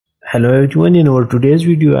Hello everyone, in our today's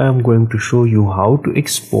video I am going to show you how to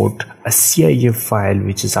export a CIF file,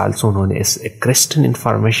 which is also known as a crystal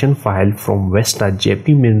information file, from VESTA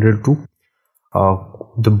JP mineral to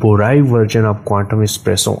the Burai version of Quantum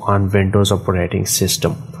Espresso on Windows operating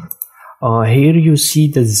system. Here you see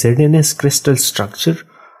the ZNS crystal structure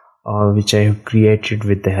which I have created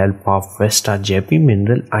with the help of VESTA JP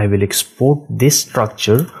mineral. I will export this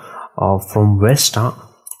structure from VESTA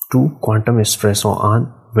to Quantum Espresso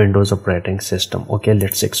on Windows operating system. Okay,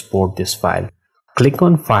 let's export this file. Click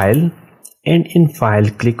on file and in file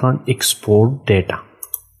click on export data.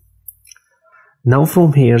 Now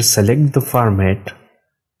from here select the format,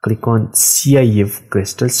 click on CIF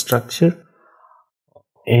crystal structure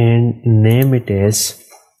and name it as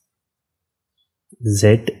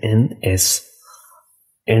ZNS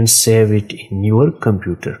and save it in your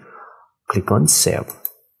computer. Click on save.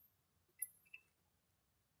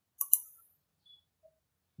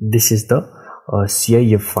 This is the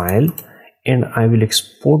CIF file and I will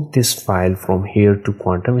export this file from here to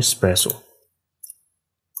Quantum Espresso.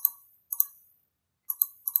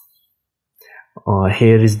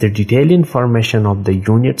 Here is the detailed information of the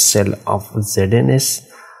unit cell of ZNS.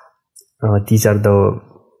 These are the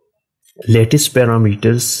latest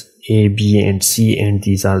parameters A, B and C, and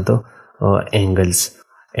these are the angles,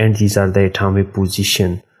 and these are the atomic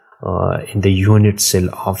position in the unit cell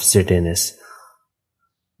of ZNS.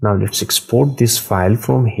 Now let's export this file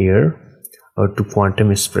from here to Quantum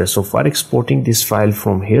Espresso. For exporting this file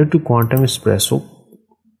from here to Quantum Espresso,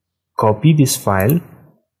 copy this file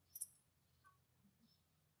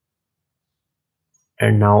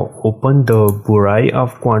and now open the Burai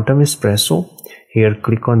of Quantum Espresso. Here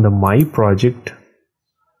click on the My Project,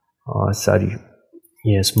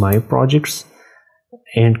 My Projects,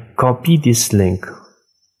 and copy this link.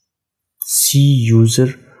 C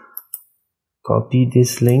user, copy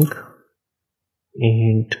this link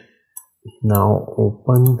and now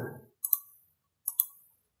open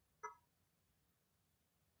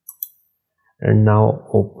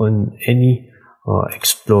any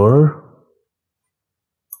Explorer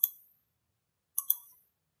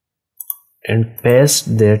and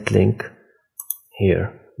paste that link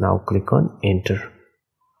here. Now click on enter.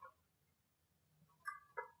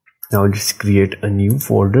 Now let's create a new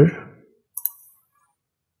folder.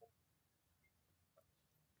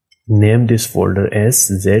 Name this folder as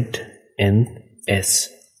ZNS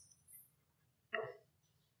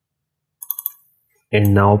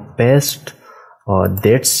and now paste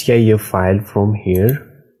that CIF file from here,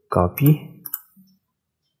 copy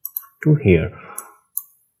to here.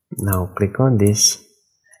 Now click on this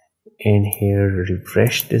and here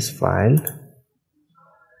refresh this file.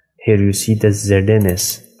 Here you see the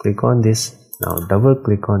ZNS, click on this. Now double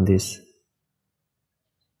click on this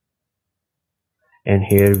and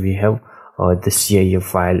here we have the CIF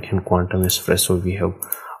file in Quantum Espresso. We have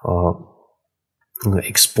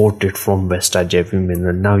exported from VESTA JP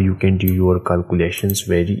mineral. Now you can do your calculations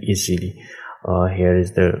very easily. Here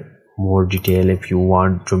is the more detail. If you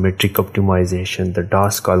want geometric optimization, the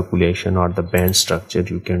DOS calculation or the band structure,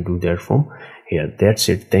 you can do that from here. That's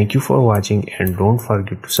it. Thank you for watching and don't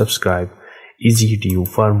forget to subscribe EasyEdu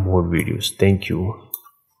for more videos. Thank you.